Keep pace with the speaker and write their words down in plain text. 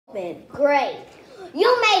Great.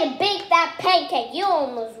 You made a big fat pancake. You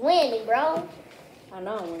almost winning, bro. I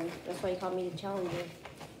know. That's why you called me the challenger.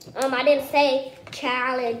 I didn't say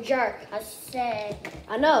challenger. I said.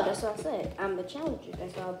 I know. That's what I said. I'm the challenger.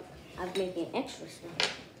 That's why I'm making extra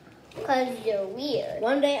stuff. Cause you're weird.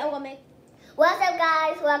 One day I will make. What's up,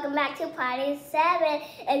 guys? Welcome back to Party 7.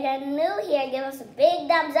 If you're new here, give us a big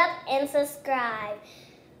thumbs up and subscribe.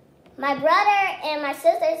 My brother and my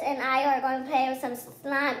sisters and I are going to play with some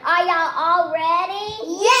slime. Are y'all all ready?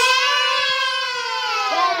 Yeah!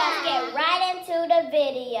 Good, let's get right into the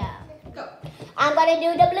video. Go. I'm going to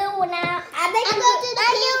do the blue one now. I think this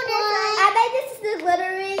is the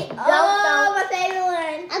glittery. Oh, my favorite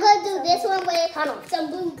one. I'm going to do this one with some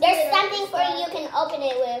blue glitter. There's something for you can open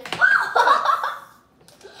it with.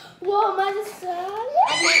 Whoa, mine is so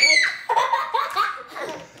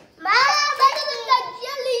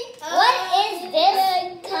What is this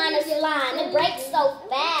kind of slime? It breaks so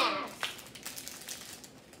fast.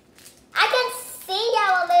 I can see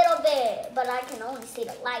y'all a little bit, but I can only see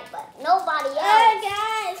the light, but nobody else. Hey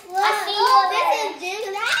guys, look. I see you this there. is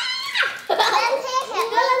Jingle. Look at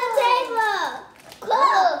the table.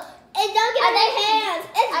 Look. And don't get my hands.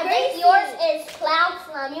 It's I greasy. think yours is cloud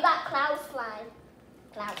slime. You got cloud slime.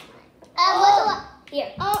 Cloud slime.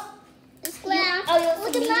 Here. Oh, it's cloud. Oh, you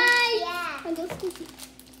look at mine. Yeah. I'm just squeaky.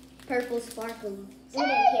 Purple sparkling.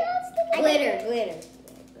 Glitter.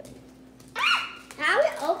 How do we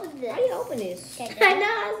open this? How do you open this? I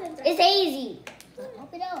know. It's easy.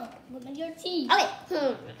 Open it up with your teeth. Okay.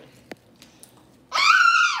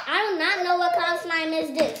 I do not know what kind of slime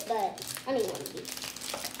is this, but I need one of these.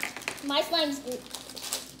 My slime's good.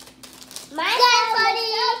 My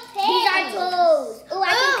These are tools. Ooh,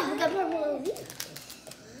 We got purple.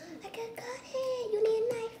 I got it. You need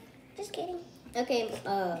a knife. Just kidding. Okay.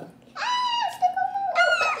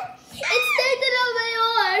 It's taken over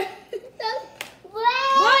yours. Where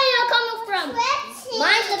are you coming from?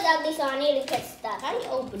 Mine looks ugly, so I need to get stuff. How do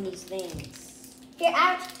you open these things? Here,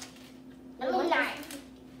 I have a knife.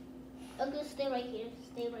 Okay, stay right here.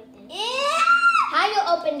 Stay right there. How you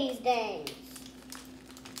open these things?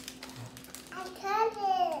 I cut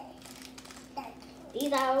it.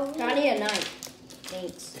 These are. I need a knife.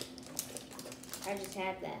 Thanks. I just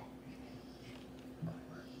had that.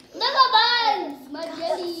 Look at mine. My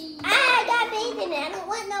jelly. I got these in it. I don't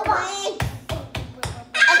want no way.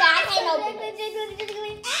 Okay, I can't open it.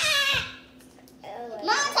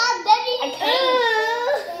 Mine has baby. I can't.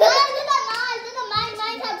 Look at mine. Look at mine.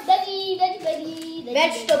 Mine has baby.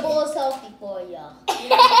 Vegetable is healthy for y'all.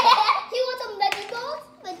 You want some vegetables?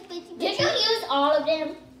 Did you use all of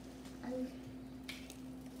them?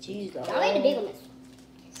 Choose the Y'all made the big ones.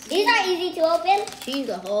 These are easy to open. Choose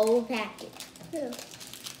the whole packet. Who?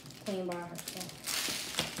 Clean by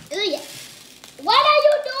herself. Ooh, yeah. What are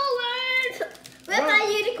you doing? With my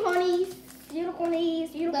unicornies.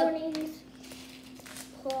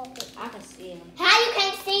 I can see them. How you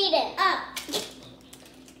can't see them? Up.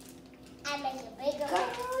 I make it bigger. Girl,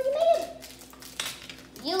 you made it.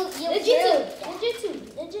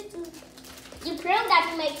 You proved that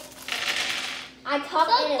you make. I talked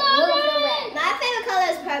in it blue red. My favorite color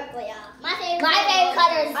is purple, y'all. My My favorite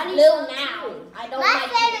color is blue now. I don't My like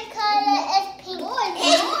favorite color is pink.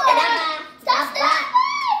 Stop.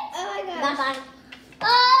 Oh my gosh. Bye-bye.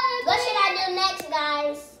 What should I do next,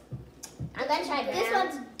 guys? I'm gonna try brown. This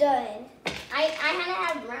one's done. I kind of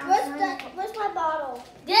have brown. Where's my bottle?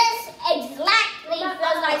 This exactly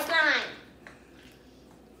feels like slime.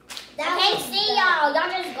 I can't see y'all. Y'all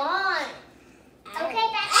just gone. Okay,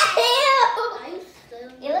 that's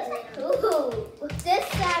It looks like poo. this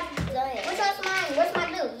side's done. Which one's mine? Where's my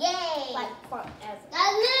blue? Yay. Like forever.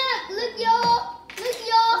 Look, y'all.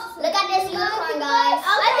 Look at this unicorn, guys.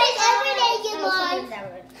 I think every day get mine.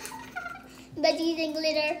 Veggies and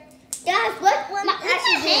glitter. Guys, look Look at my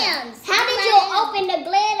hands. How did you open the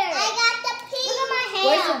glitter? I got the pink. Look at my hands.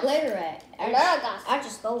 Where's the glitter at? Look, I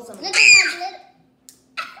just stole some. Look at my glitter.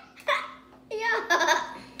 Yeah.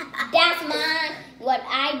 That's mine. What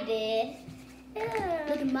I did.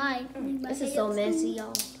 Look at mine. This is so messy,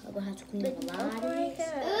 y'all. I'm gonna have to clean up a lot of this.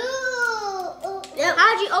 Ooh.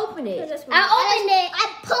 How'd you open it? I opened it. I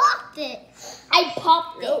popped it. I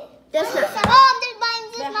popped it. That's not. Oh,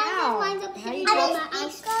 mine's But how? mine's up How here. you I do didn't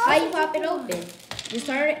it? speak. How you pop it open? Just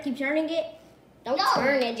turn it. Keep turning it. Don't No.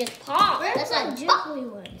 turn it. Just pop. Where's That's my like Jiggly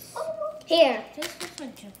ones. here. This looks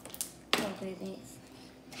like Jiggly. Okay, thanks.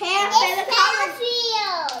 It's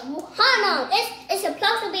Battlefield. Hold on. It's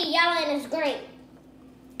supposed to be yellow and it's green.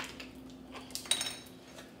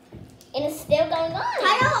 And it's still going on.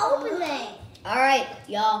 How do I open it? All right,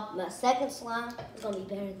 y'all. My second slime is gonna be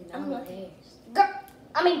better than all of theirs. Girl,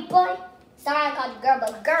 I mean boy. Sorry, I called you girl,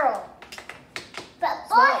 but girl. But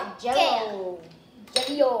boy, Jello.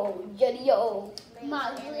 Jello. Jello. If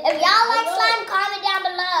My y'all like slime, comment down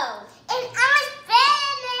below. And I'm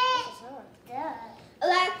Spanish.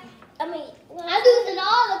 Like, I mean, I'm using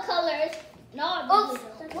all the colors. No, oops.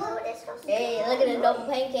 What is this? Hey, look at the double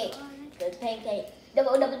pancake. The pancake.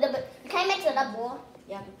 Double. You can't mix it up, boy.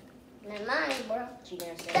 Yeah. Not mine, bro. She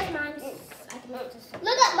gonna say. That's mine.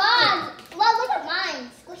 Look at mine. Well, look at mine.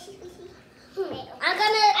 Squishy, squishy. I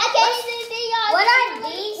can't even see y'all. What are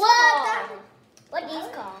these called? What these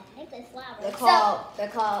called? I think they're They're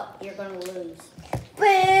flowers. called, you're gonna lose.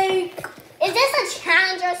 Big. Is this a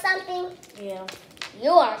challenge or something? Yeah.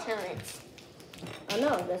 You are a challenge. I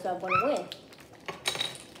know, that's why I'm gonna win.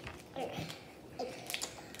 Guys.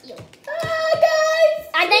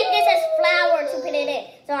 I think this is flour to put it in.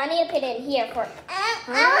 So I need to put it in here for. I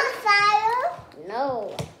want fire.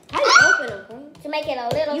 No. How you open them, Queen? To make it a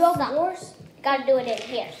little You open soft. yours? Gotta do it in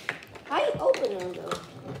here. How you open them, though?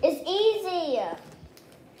 It's easy.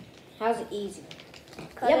 How's it easy?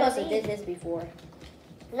 'Cause You it's must have easy. did this before.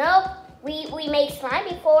 Nope. We made slime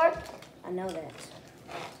before. I know that.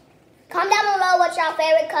 Comment down below what's your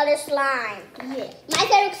favorite color slime. Yeah. My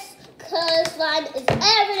favorite color slime is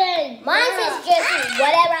everything. Mine is just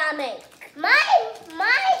whatever I make. Mine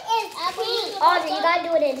is pink. Audrey, you gotta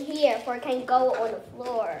do it in here for it can go on the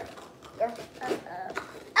floor.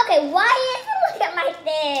 Okay, why is it looking like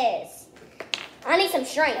this? I need some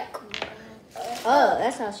shrink. Oh,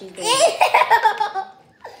 that's how she's doing.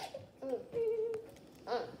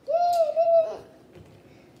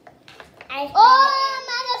 Oh,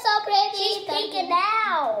 mine is so pretty. She's peeking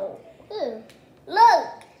out. Who? Look.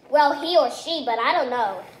 Well, he or she, but I don't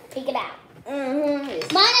know. Peek it out. Mine is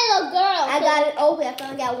a girl. I got it open. I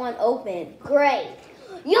finally got one open. Great.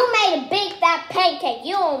 You made a big fat pancake.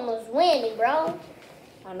 You almost winning, bro.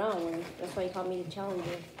 I know, man. That's why you call me the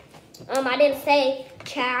challenger. I didn't say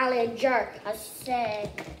challenger. I said.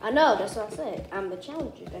 I know, that's what I said. I'm the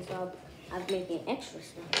challenger. That's why I'm making extra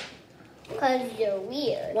stuff. Because you're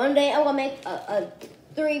weird. One day I'm gonna make a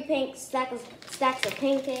 3 stacks of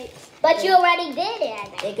pancakes. But you already did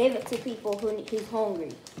it. They gave it to people who's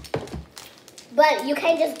hungry But you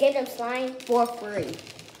can't just give them slime. for free.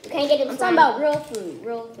 You can't get them I'm slime. talking about real food,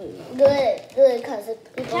 real food. Good, because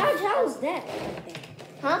it's How is that?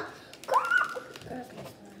 Huh?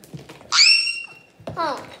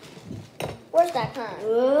 Huh? Where's that kind?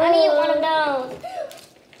 I need one of those.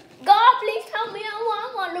 God, please help me. I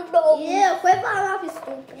want one of those. Yeah, quit falling off, you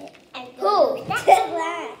stupid. Who?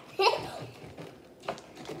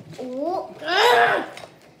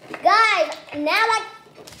 Guys, now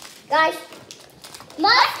guys,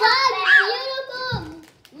 My slime is beautiful.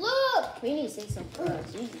 Look. We need to say something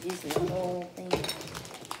else. You can just the whole thing.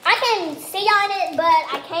 I can see on it, but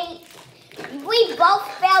I can't. We both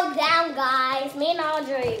fell down, guys. Me and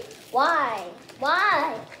Audrey. Why?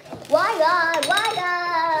 Why, God? Why,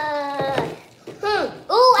 God?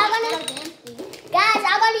 Ooh, guys,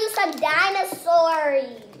 I'm gonna use some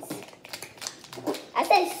dinosaurs. I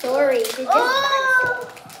said sorry. It's just dinosaurs.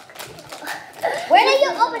 Where did you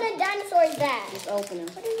open the dinosaurs at? Just open them.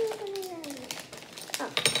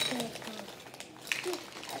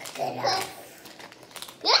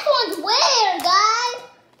 This one's weird, guys.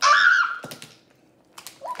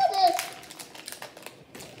 Look at this.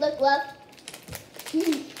 Look.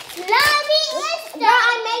 Slimy Easter. Girl,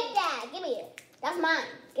 I made that. Give me it. That's mine.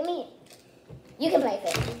 Give me it. You can play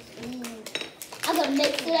with it. I'm gonna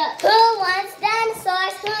mix it up. Who wants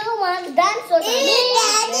dinosaurs? Who wants dinosaurs?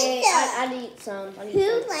 Hey, I need some. I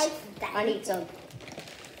need some.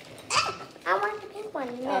 I want the pink one.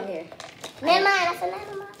 Out here. Man, mine. That's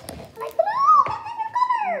another one. I like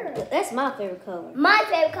blue. That's my favorite color. That's my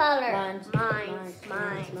favorite color. My favorite color.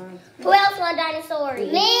 Mine. Who else want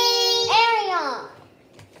dinosaurs? Me. Ariel.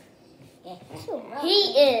 He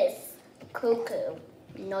is cuckoo.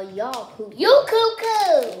 No, y'all poop. You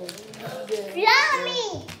cuckoo. Fly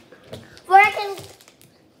me. For I can.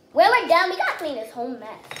 When we're done, we gotta clean this whole mess.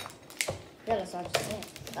 Yeah, that's what I just said.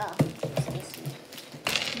 Oh.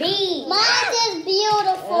 B. Mine is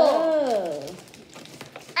beautiful. Oh.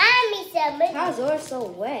 I need some. How's yours so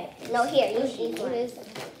wet? No, here, use these ones.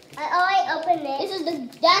 I opened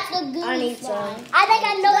it. That's the gooey I need slime. some. I think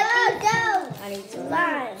I know what these I need some.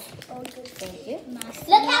 Thank you.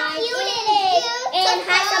 Look how cute it is. And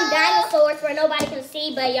hide some dinosaurs where nobody can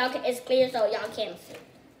see, but y'all can, it's clear so y'all can't see.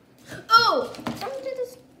 Oh!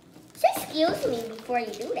 Just excuse me before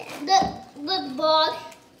you do that. Look, Bob.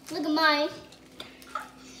 Look at mine.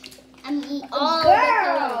 I'm eating all Girl. of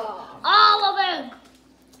the colors. All of them.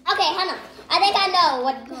 Okay, hold on. I think I know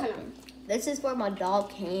what. Hold on. This is for my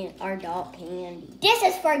dog our dog Candy. This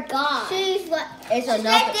is for God. She's what? It's She's enough.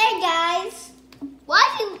 right there, guys.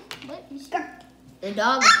 Why you? What is she? The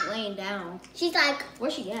dog is laying down. She's like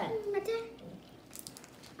Where's she at? right there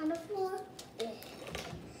on the floor.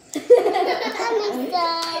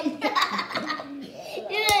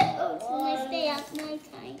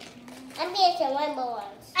 I'm getting some rainbow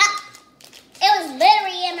ones. It was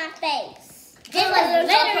literally in my face. It was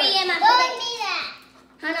literally in my face. me that.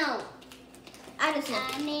 Hold on. I just said.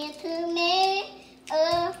 I need to make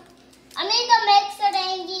I need the mixer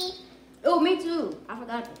thingy. Oh, me too. I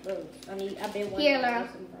forgot to close. I've been Here, wanting to Laura. do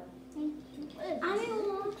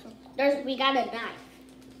some stuff. We got a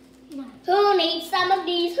knife. Who needs some of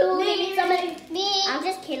these? Who needs some of these? Me. I'm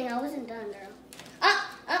just kidding. I wasn't done, girl.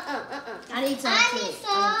 I need some I too. need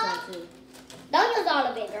I some. need some too. Don't use all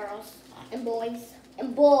of it, girls and boys.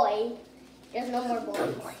 And boy, there's no more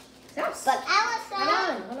boys. That's. But I was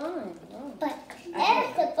Hold on. but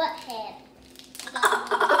There's the butt head.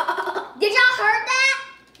 did y'all heard that?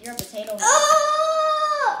 You're a potato.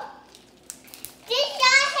 Oh! This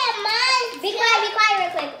guy had mine. Be quiet real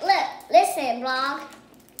quick. Look, listen, vlog.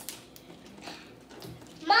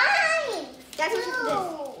 Mine. That's what you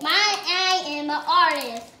do. Mine. I am an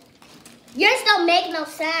artist. Yours don't make no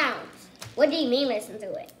sounds. What do you mean listen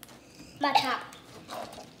to it? My top.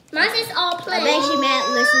 Mine's just all I plain. bet she meant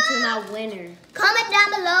listen to my winner. Comment down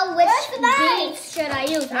below which Where's the knife? beads should I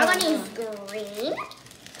use. I'm gonna use green.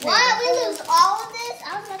 Why did we lose all of this?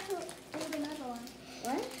 I was about to lose another one.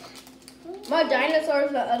 What? My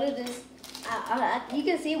dinosaurs are under this. You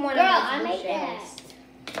can see one Girl, of I the made shells.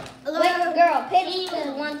 that. Wait, girl, pick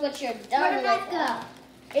the ones with your Where done did with. that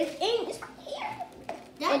go? It's right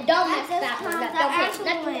here. And don't mix that one up. Don't put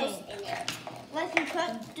nothing else in there. Let's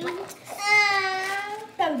cut. Do.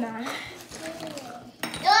 Never mind.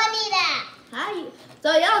 Don't need that. How you?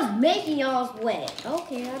 So y'all's making y'all's wet.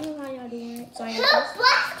 Okay, I know how y'all doing it. So Who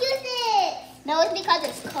blessed you this? No, it's because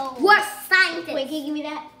it's cold. We're scientists. Wait, can you give me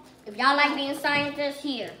that? If y'all like being scientists,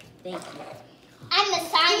 here. Thank you. I'm the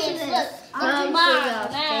science. Look. Mom, Mom, your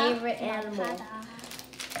now. favorite animal.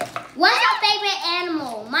 What's your favorite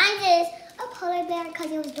animal? Mine is a polar bear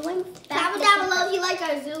because it was doing Comment down below if you like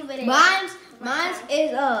our zoo video. Mine's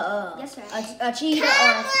is Yes, sir. a cheetah or a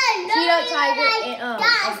Cameron, no, cheetah, you tiger, like and a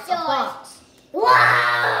dinosaurs. fox.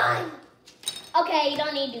 Why? Okay, you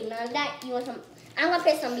don't need to do none of that. You want some? I'm gonna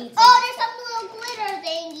put some beads. Oh, there's some little glitter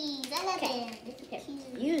thingies. I love Okay. it.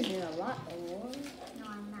 You're using a lot of water. No,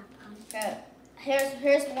 I'm not. Okay.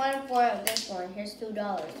 Here's one for this one. Here's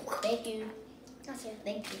 $2. Thank you. That's it.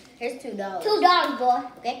 Thank you. Here's $2. $2, boy.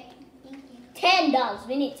 Okay. $10.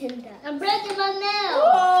 We need $10. I'm breaking my nail.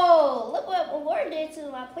 Oh, look what Laura did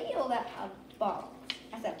to my Play-Doh that I bought.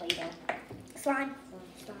 I said Play-Doh. Slime.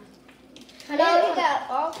 Hello. We got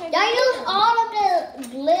all kinds Y'all of use things. all of the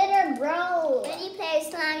glitter, bro. When you play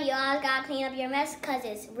slime, you always gotta clean up your mess because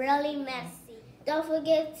it's really messy. Don't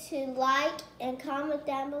forget to like and comment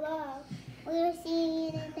down below. We'll see you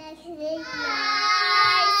in the next video.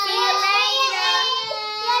 Bye. See you later.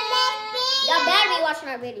 Y'all better be watching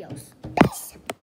our videos.